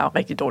sovepiller, har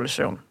rigtig dårlig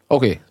søvn.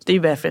 Okay. Det er i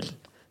hvert fald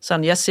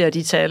sådan, jeg ser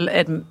de tal,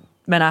 at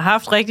man har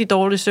haft rigtig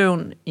dårlig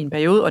søvn i en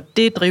periode, og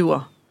det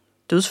driver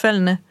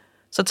dødsfaldene.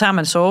 Så tager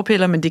man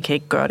sovepiller, men det kan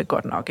ikke gøre det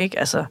godt nok, ikke?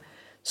 Altså,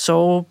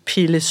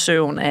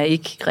 sovepillesøvn er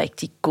ikke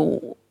rigtig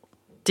god.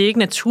 Det er ikke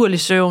naturlig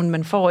søvn.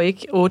 Man får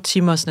ikke 8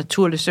 timers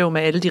naturlig søvn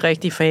med alle de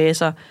rigtige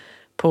faser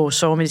på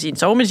sovemedicin.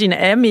 Sovemedicin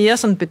er mere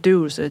sådan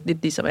bedøvelse,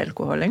 lidt ligesom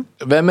alkohol, ikke?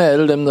 Hvad med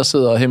alle dem, der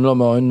sidder og himler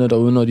med øjnene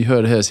derude, når de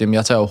hører det her og siger,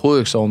 jeg tager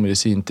overhovedet ikke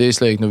sovemedicin. Det er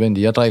slet ikke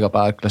nødvendigt. Jeg drikker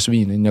bare et glas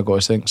vin, inden jeg går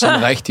i seng.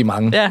 Sådan rigtig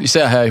mange. Ja.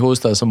 Især her i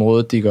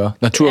hovedstadsområdet, de gør.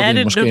 Naturvin måske. Ja,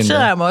 det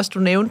noterede jeg mig også, du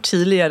nævnte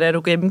tidligere, da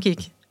du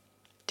gennemgik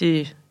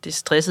det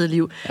stressede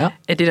liv. Ja.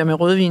 At det der med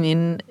rødvin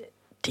inden,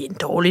 det er en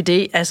dårlig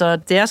idé. Altså,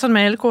 det er sådan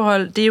med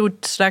alkohol. Det er jo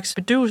et slags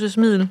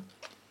bedøvelsesmiddel.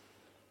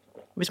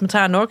 Hvis man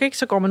tager nok, ikke,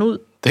 så går man ud.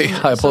 Det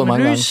har jeg prøvet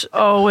mange gange.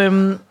 Og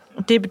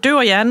det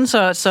bedøver hjernen,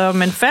 så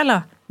man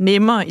falder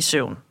nemmere i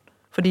søvn.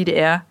 Fordi det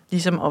er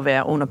ligesom at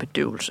være under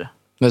bedøvelse.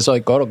 Men det er så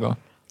ikke godt at gøre?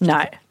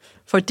 Nej,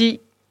 fordi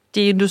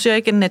det inducerer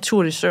ikke en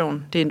naturlig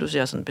søvn. Det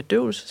inducerer sådan en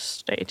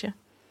bedøvelsesstadie.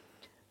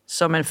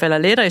 Så man falder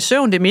lettere i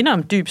søvn. Det minder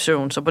om dyb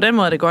søvn, så på den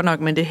måde er det godt nok,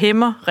 men det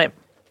hæmmer rem.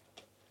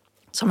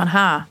 Så man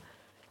har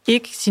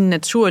ikke sin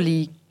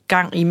naturlige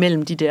gang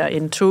imellem de der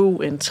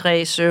N2,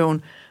 N3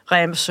 søvn,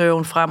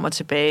 rem-søvn frem og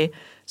tilbage.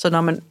 Så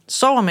når man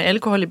sover med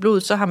alkohol i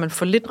blodet, så har man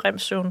for lidt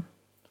rem-søvn.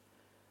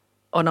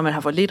 Og når man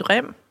har for lidt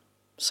rem,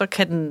 så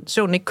kan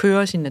søvnen ikke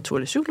køre sin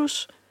naturlige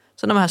cyklus.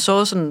 Så når man har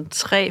sovet sådan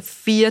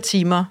 3-4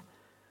 timer,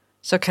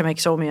 så kan man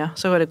ikke sove mere.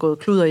 Så er det gået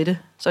kluder i det.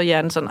 Så er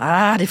hjernen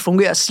sådan, det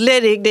fungerer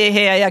slet ikke det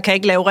her. Jeg kan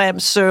ikke lave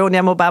rem-søvn,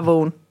 jeg må bare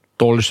vågne.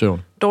 Dårlig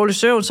søvn. Dårlig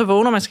søvn, så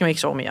vågner man, skal man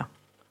ikke sove mere.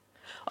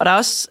 Og der er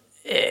også,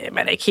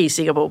 man er ikke helt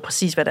sikker på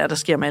præcis, hvad der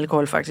sker med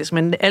alkohol faktisk.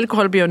 Men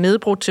alkohol bliver jo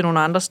nedbrudt til nogle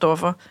andre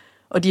stoffer.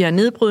 Og de her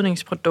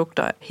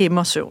nedbrydningsprodukter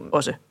hæmmer søvn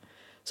også.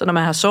 Så når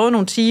man har sovet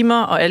nogle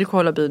timer, og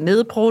alkohol er blevet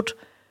nedbrudt,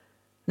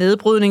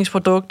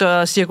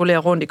 nedbrydningsprodukter cirkulerer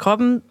rundt i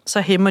kroppen,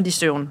 så hæmmer de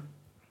søvn.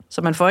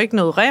 Så man får ikke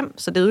noget rem,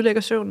 så det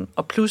ødelægger søvnen.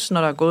 Og plus,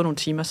 når der er gået nogle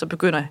timer, så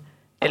begynder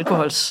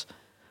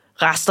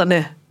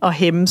alkoholsresterne at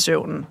hæmme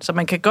søvnen. Så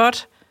man kan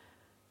godt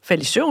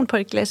falde i søvn på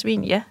et glas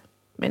vin, ja.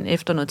 Men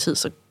efter noget tid,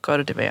 så gør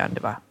det værre, end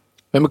det var.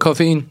 Hvad med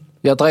koffein?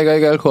 Jeg drikker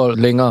ikke alkohol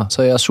længere,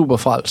 så jeg er super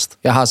frelst.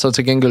 Jeg har så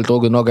til gengæld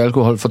drukket nok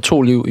alkohol for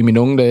 2 liv i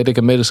mine unge dage. Det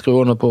kan Mette skrive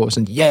under på.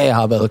 Sådan, jeg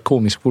har været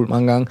komisk fuld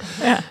mange gange.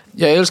 Ja.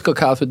 Jeg elsker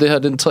kaffe. Det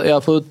her, jeg har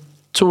fået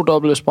 2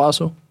 dobbelt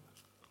espresso,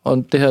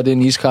 og det her det er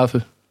en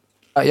iskaffe.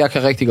 Jeg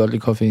kan rigtig godt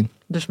lide koffein.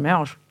 Det smager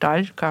også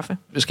dejligt kaffe.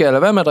 Skal jeg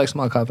lade være med at drikke så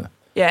meget kaffe?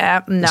 Ja,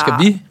 nej. Skal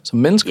vi som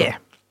mennesker?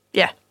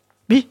 Ja.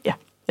 Vi? Ja.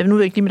 Jeg vil nu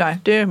ikke lige med dig.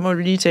 Det må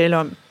vi lige tale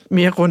om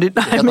mere grundigt.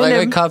 Jeg drikker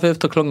ikke kaffe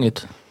efter klokken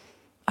 1.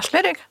 Og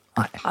slet ikke?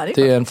 Nej,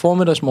 det er en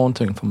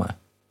formiddagsmorgenting for mig.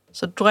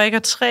 Så du drikker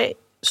 3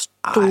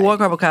 store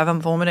kopper kaffe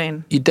om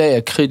formiddagen? I dag er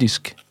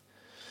kritisk.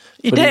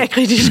 Dag er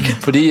kritisk?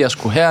 Fordi jeg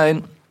skulle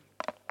herind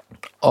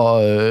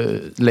og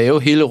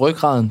lave hele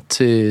ryggraden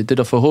til det,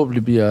 der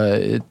forhåbentlig bliver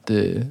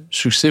et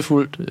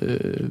succesfuldt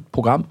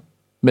program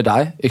med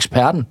dig,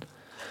 eksperten.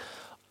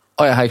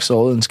 Og jeg har ikke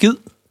sovet en skid.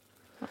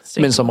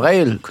 Men som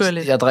regel,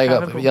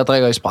 jeg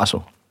drikker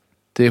espresso.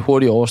 Det er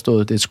hurtigt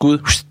overstået. Det er et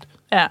skud.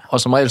 Ja.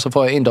 Og som regel, så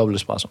får jeg 1 dobbelt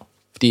espresso.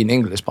 Fordi en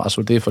enkelt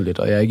espresso, det er for lidt,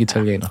 og jeg er ikke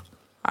italiener.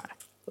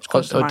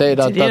 Og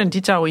de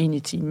tager jo en i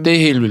timen. Det er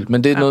helt vildt,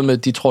 men det er noget med,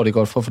 at de tror, det er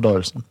godt for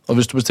fordøjelsen. Og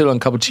hvis du bestiller en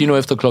cappuccino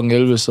efter kl.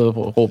 11, så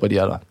råber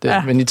de af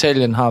dig. Men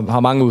Italien har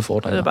mange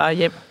udfordringer. Det er bare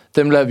hjem.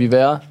 Dem lader vi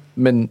være,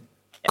 men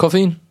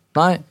koffein?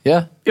 Nej,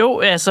 ja. Jo,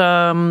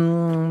 altså,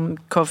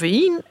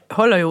 koffein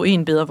holder jo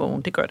en bedre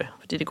vågen, det gør det.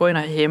 Fordi det går ind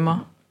og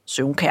hæmmer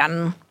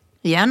søvnkernen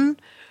i hjernen.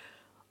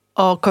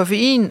 Og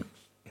koffein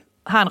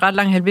har en ret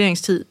lang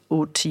halveringstid,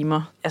 8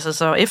 timer. Altså,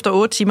 så efter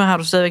 8 timer har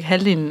du stadigvæk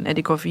halvdelen af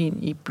det koffein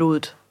i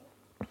blodet,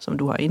 som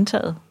du har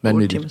indtaget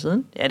 8 timer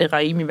siden. Ja, det er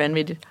rimelig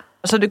vanvittigt.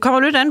 Så det kommer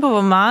lidt an på,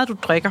 hvor meget du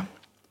drikker.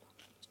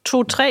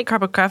 2-3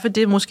 kopper kaffe,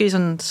 det er måske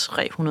sådan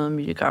 300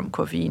 mg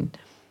koffein.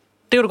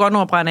 Det kan du godt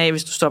nå at brænde af,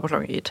 hvis du stopper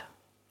klokken 1.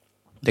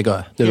 Det gør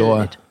jeg. Det lover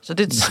jeg. Så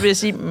det vil jeg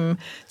sige,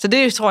 så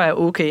det tror jeg er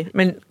okay.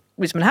 Men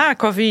hvis man har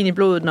koffein i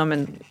blodet, når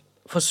man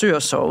forsøger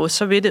at sove,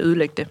 så vil det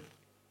ødelægge det.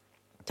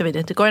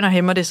 Det går ind og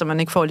hæmmer det, så man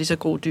ikke får lige så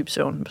god dyb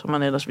søvn, som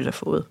man ellers ville have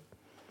fået.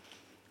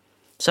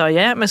 Så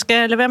ja, man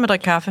skal lade være med at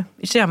drikke kaffe,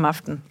 især om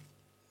aftenen.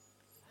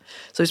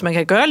 Så hvis man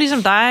kan gøre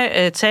ligesom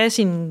dig, tage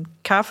sin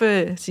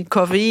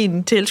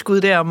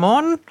koffein-tilskud der om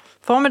morgenen,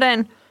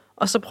 formiddagen,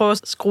 og så prøve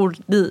at skrue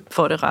ned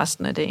for det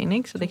resten af dagen,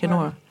 ikke? Så det kan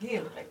nå.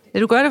 Ja,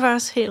 du gør det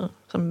faktisk helt,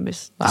 som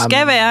hvis det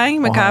skal være, ikke?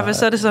 Med kaffe,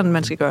 så er det sådan,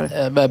 man skal gøre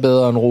det. Hvad er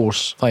bedre end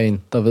ros fra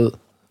en, der ved,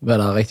 hvad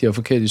der er rigtigt og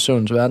forkert i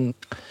søvnens verden?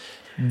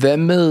 Hvad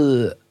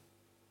med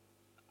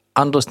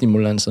andre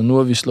stimulanser? Nu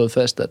har vi slået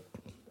fast, at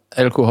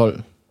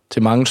alkohol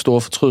til mange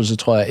store fortrydelser,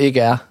 tror jeg, ikke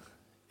er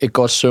et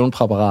godt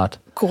søvnpræparat.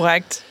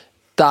 Korrekt.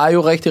 Der er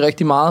jo rigtig,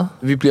 rigtig meget.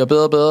 Vi bliver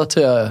bedre og bedre til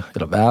at,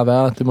 eller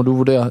værre, det må du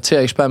vurdere, til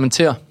at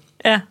eksperimentere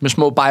med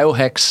små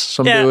biohacks,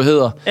 som det jo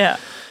hedder. Ja.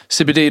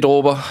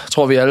 CBD-dråber,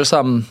 tror vi alle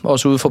sammen,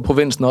 også ude fra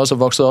provinsen, også er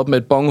vokset op med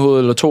et bonghoved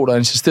eller to, der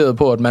insisterede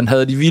på, at man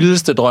havde de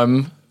vildeste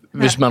drømme,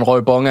 hvis man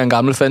røg bong af en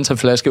gammel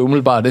Fanta-flaske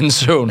umiddelbart inden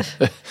søvn.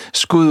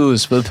 Skud ud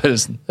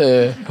svedpelsen.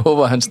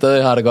 Håber, han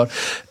stadig har det godt.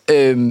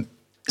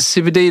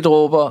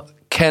 CBD-dråber,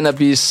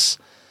 cannabis,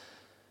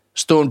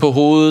 ståen på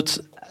hovedet,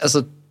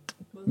 altså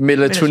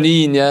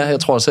melatonin, ja. Jeg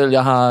tror selv,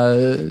 jeg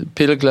har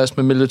pilleglas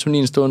med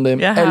melatonin stående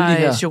derhjemme.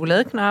 Jeg har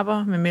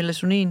chokoladeknapper med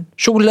melatonin.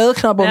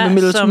 Chokoladeknapper med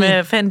melatonin? Som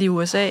jeg fandt i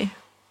USA.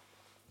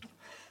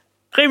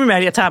 Rimelig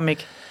mærkeligt, jeg tager dem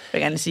ikke, vil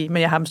jeg gerne sige.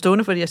 Men jeg har dem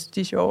stående, fordi jeg synes,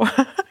 de er sjove.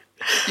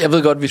 Jeg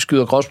ved godt, at vi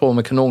skyder gråsprog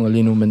med kanoner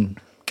lige nu, men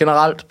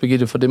generelt,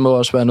 Birgitte, for det må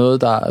også være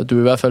noget, der du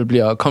i hvert fald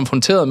bliver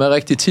konfronteret med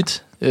rigtig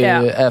tit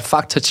af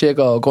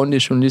faktatjekker og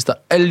grundige journalister.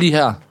 Alle de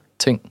her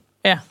ting.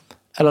 Ja.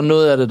 Er der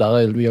noget af det, der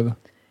reelt virker?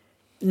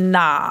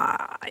 Nej,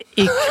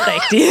 ikke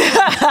rigtigt.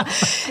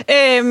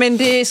 Men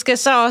det skal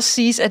så også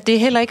siges, at det er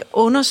heller ikke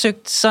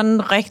undersøgt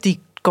sådan rigtig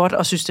godt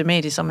og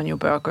systematisk, som man jo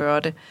bør gøre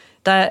det.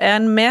 Der er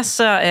en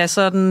masse af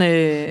sådan,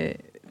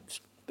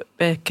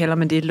 hvad kalder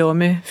man det,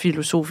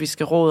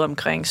 lommefilosofiske råd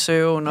omkring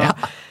søvn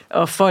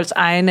og folks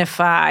egne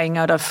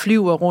erfaringer, der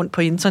flyver rundt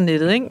på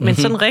internettet. Ikke? Men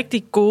sådan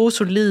rigtig gode,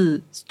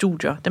 solide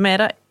studier, dem er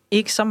der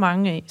ikke så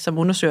mange af, som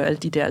undersøger alle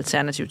de der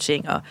alternative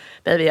ting, og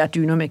hvad ved jeg,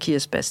 dyner med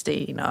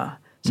kirsebærsten og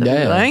så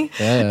videre,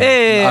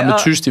 ikke?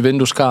 Ametyst i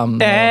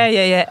vindueskarmen.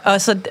 Ja.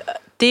 Og så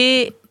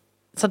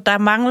der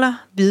mangler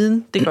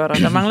viden, det gør der.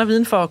 Der mangler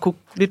viden for at kunne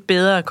lidt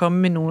bedre at komme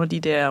med nogle af de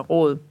der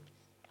råd.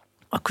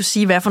 Og kunne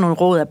sige, hvad for nogle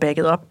råd er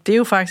backet op. Det er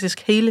jo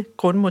faktisk hele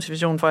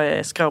grundmotivationen for, at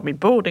jeg skrev min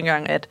bog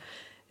dengang, at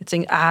jeg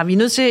tænkte, jeg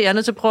er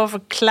nødt til at prøve at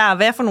forklare,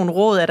 hvad for nogle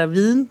råd er der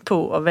viden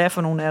på, og hvad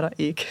for nogle er der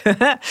ikke.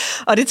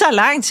 Og det tager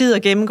lang tid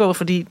at gennemgå,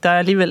 fordi der er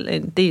alligevel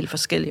en del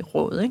forskellige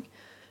råd, ikke?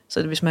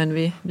 Så hvis man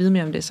vil vide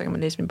mere om det, så kan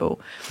man læse min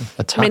bog.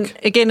 Ja, tak. Men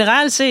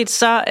generelt set,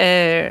 så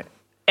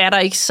er der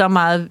ikke så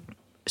meget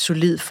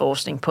solid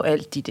forskning på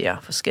alle de der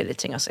forskellige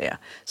ting og sager.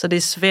 Så det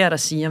er svært at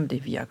sige, om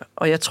det virker.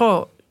 Og jeg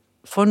tror,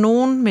 for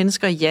nogle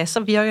mennesker, ja, så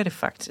virker det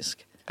faktisk.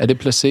 Er det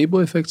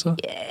placebo-effekt så?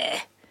 Ja,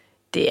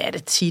 det er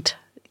det tit.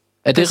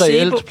 Er det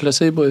reelt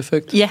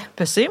placebo-effekt? Ja,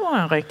 placebo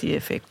er en rigtig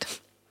effekt.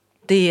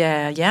 Det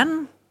er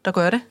hjernen, der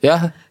gør det.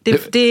 Ja.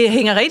 Det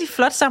hænger rigtig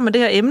flot sammen med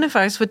det her emne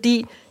faktisk,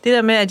 fordi det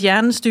der med, at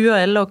hjernen styrer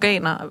alle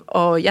organer,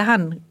 og jeg har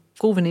en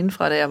god veninde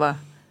fra, da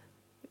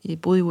jeg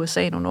boede i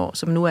USA nogle år,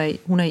 som nu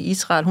hun er i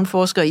Israel, hun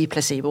forsker i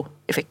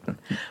placebo-effekten.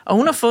 Og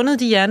hun har fundet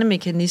de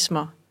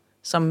hjernemekanismer,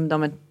 som når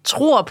man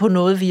tror på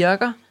noget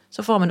virker,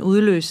 så får man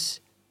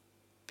udløst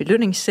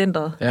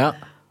belønningscentret. Ja.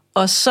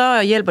 Og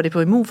så hjælper det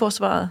på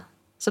immunforsvaret.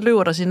 Så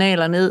løber der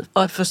signaler ned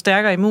og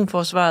forstærker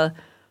immunforsvaret,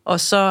 og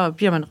så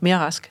bliver man mere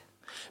rask.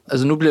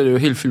 Altså nu bliver det jo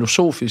helt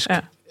filosofisk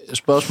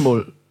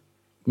spørgsmål,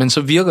 men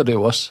så virker det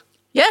jo også.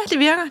 Ja, det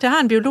virker. Det har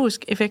en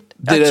biologisk effekt.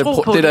 Det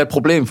er da et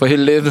problem for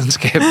hele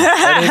lægevidenskaben,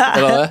 er det ikke,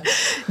 eller hvad?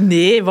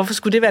 Nej, hvorfor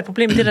skulle det være et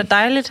problem? Det er da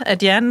dejligt, at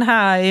hjernen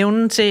har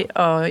evnen til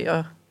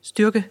at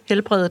styrke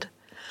helbredet.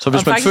 Så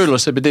hvis man føler,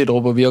 at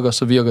CBD-dråber virker,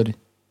 så virker de?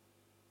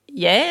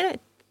 Ja.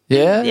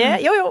 Ja,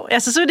 jo.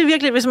 Altså, så er det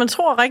virkelig, hvis man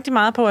tror rigtig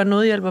meget på, at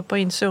noget hjælper på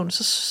ens søvn,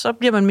 så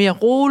bliver man mere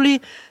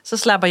rolig, så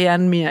slapper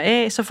hjernen mere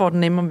af, så får den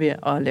nemmere ved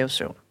at lave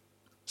søvn.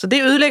 Så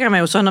det ødelægger man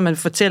jo så, når man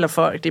fortæller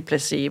folk, det er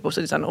placebo, så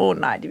er det sådan,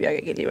 nej, det virker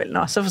ikke alligevel.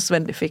 Nå, så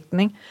forsvandt effekten,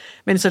 ikke?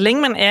 Men så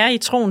længe man er i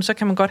troen, så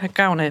kan man godt have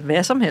gavn af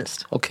hvad som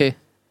helst. Okay.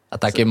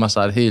 Og der gemmer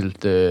sig et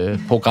helt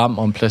program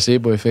om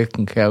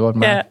placeboeffekten, kan jeg godt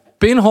mærke. Ja.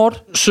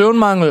 Benhårdt.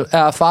 Søvnmangel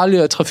er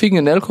farligere i trafikken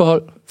end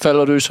alkohol.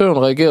 Falder du i søvn,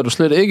 reagerer du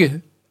slet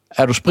ikke.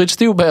 Er du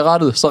spritstiv bag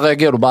rattet, så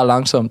reagerer du bare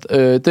langsomt.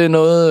 Det er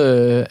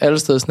noget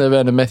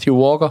allestedsnærværende Matthew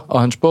Walker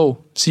og hans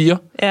bog siger.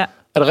 Ja.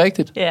 Er det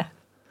rigtigt? Ja.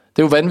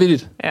 Det er jo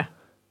vanvittigt. Ja.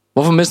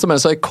 Hvorfor mister man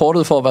så ikke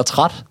kortet for at være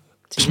træt,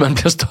 hvis man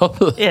bliver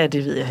stoppet? Ja,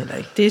 det ved jeg heller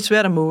ikke. Det er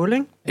svært at måle,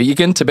 ikke?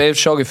 Igen tilbage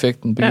til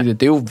chok-effekten. Ja.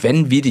 Det er jo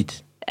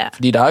vanvittigt. Ja.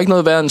 Fordi der er ikke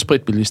noget værre end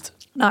spritbilist.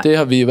 Nej. Det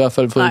har vi i hvert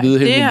fald fået at vide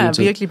helt vildt. Det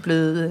er virkelig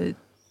blevet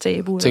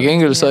tabu. Til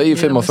gengæld så er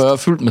E45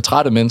 fyldt med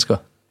trætte mennesker,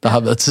 der har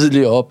været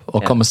tidligere op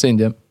og kommer sent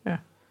hjem. Ja.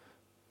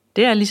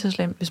 Det er lige så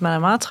slemt. Hvis man er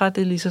meget træt,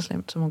 det er lige så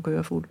slemt, som at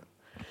køre fuld.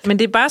 Men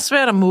det er bare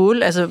svært at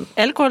måle. Altså,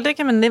 alkohol, det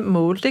kan man nemt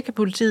måle. Det kan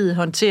politiet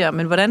håndtere.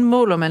 Men hvordan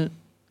måler man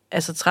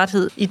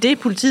træthed? I det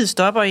politiet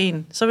stopper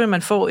en, så vil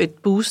man få et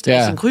boost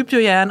af sin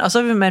kryptohjerne, og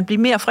så vil man blive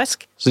mere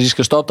frisk. Så de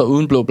skal stoppe dig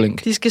uden blå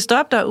blink? De skal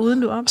stoppe dig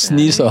uden du op.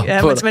 Sniser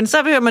ja, men så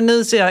vil man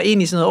ned til at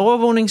ind i sådan noget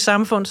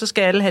overvågningssamfund, så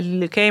skal alle have et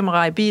lille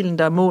kamera i bilen,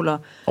 der måler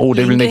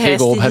det vil Nick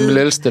Hækkerup. Han vil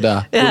elske det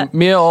der. Ja.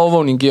 Mere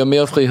overvågning giver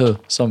mere frihed,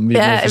 som vi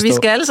må forstå. Vi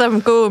skal alle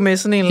sammen gå med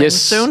sådan en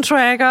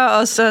søvntracker,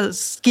 og så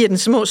giver den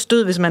små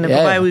stød, hvis man er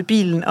på vej ud i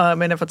bilen, og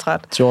man er for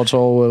træt. George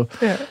Orwell.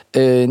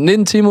 Ja.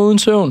 19 timer uden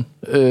søvn,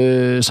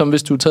 som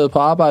hvis du er taget på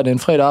arbejde en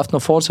fredag aften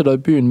og fortsætter i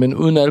byen, men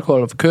uden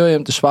alkohol og kører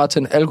hjem, det svarer til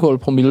en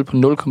alkoholpromille på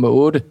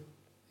 0,8.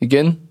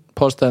 Igen,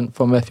 påstand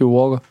fra Matthew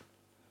Walker.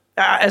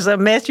 Ja, altså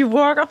Matthew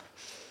Walker.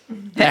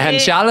 Er han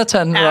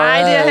charlatan?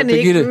 Nej, det er han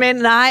ikke. Men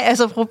nej,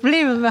 altså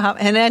problemet med ham,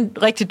 han er en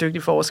rigtig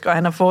dygtig forsker, og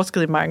han har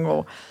forsket i mange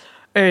år.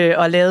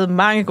 Og lavet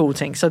mange gode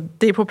ting, så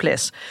det er på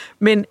plads.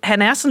 Men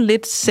han er sådan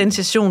lidt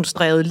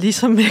sensationsdrevet,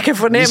 ligesom jeg kan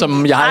fornemme,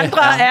 ligesom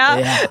andre er.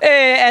 Ja.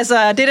 Altså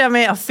det der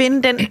med at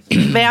finde den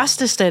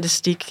værste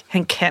statistik,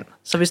 han kan.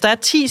 Så hvis der er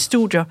 10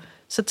 studier,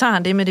 så tager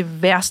han det med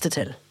det værste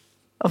tal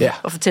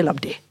og fortæller om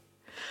det.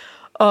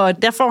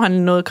 Og der får han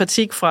noget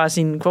kritik fra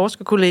sine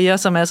forskerkolleger,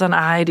 som er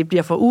sådan, det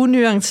bliver for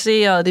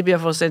unuanceret, det bliver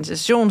for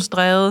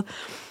sensationsdrevet.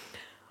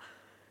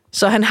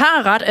 Så han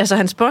har ret, altså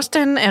hans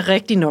påstande er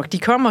rigtig nok. De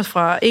kommer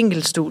fra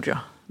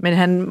enkeltstudier,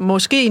 men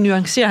måske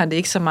nuancerer han det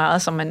ikke så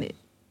meget, som man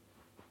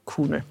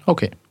kunne.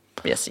 Okay.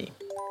 Vil jeg sige.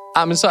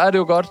 Men så er det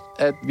jo godt,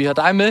 at vi har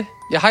dig med.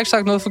 Jeg har ikke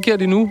sagt noget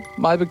forkert endnu,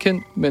 meget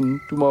bekendt,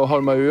 men du må jo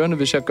holde mig i ørerne,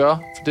 hvis jeg gør,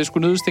 for det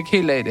skulle nødt stikke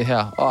helt af det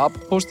her. Og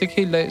apropos stikke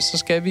helt af, så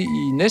skal vi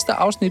i næste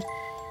afsnit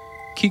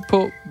kigge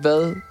på,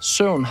 hvad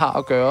søvn har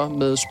at gøre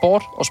med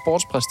sport og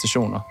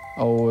sportspræstationer.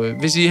 Og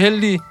hvis I er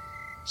heldige,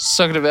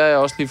 så kan det være, at jeg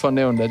også lige får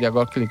nævnt, at jeg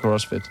godt kan lide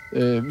CrossFit.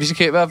 Vi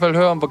skal i hvert fald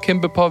høre om, hvor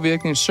kæmpe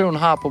påvirkning søvn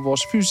har på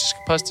vores fysiske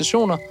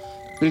præstationer,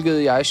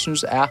 hvilket jeg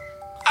synes er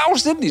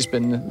afsindig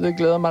spændende. Det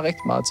glæder mig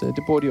rigtig meget til.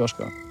 Det burde I også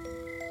gøre.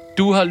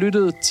 Du har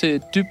lyttet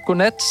til Dyb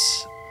Godnat.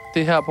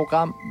 Det her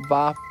program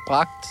var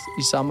bragt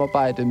i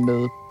samarbejde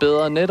med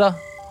Bedre Netter.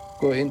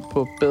 Gå ind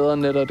på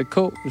bedrenetter.dk,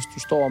 hvis du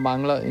står og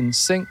mangler en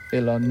seng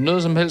eller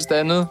noget som helst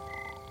andet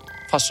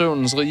fra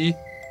søvnens rige.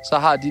 Så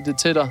har de det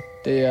til dig.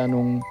 Det er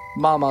nogle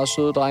meget, meget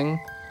søde drenge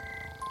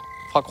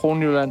fra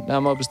Kronjylland,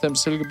 nærmere bestemt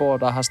Silkeborg,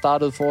 der har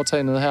startet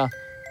foretagendet her.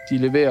 De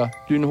leverer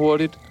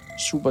lynhurtigt,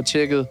 super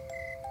tjekket,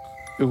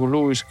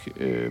 økologisk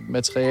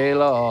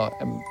materialer, og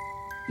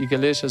I kan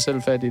læse jer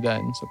selv fat i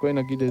derinde. Så gå ind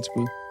og giv det et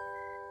skud.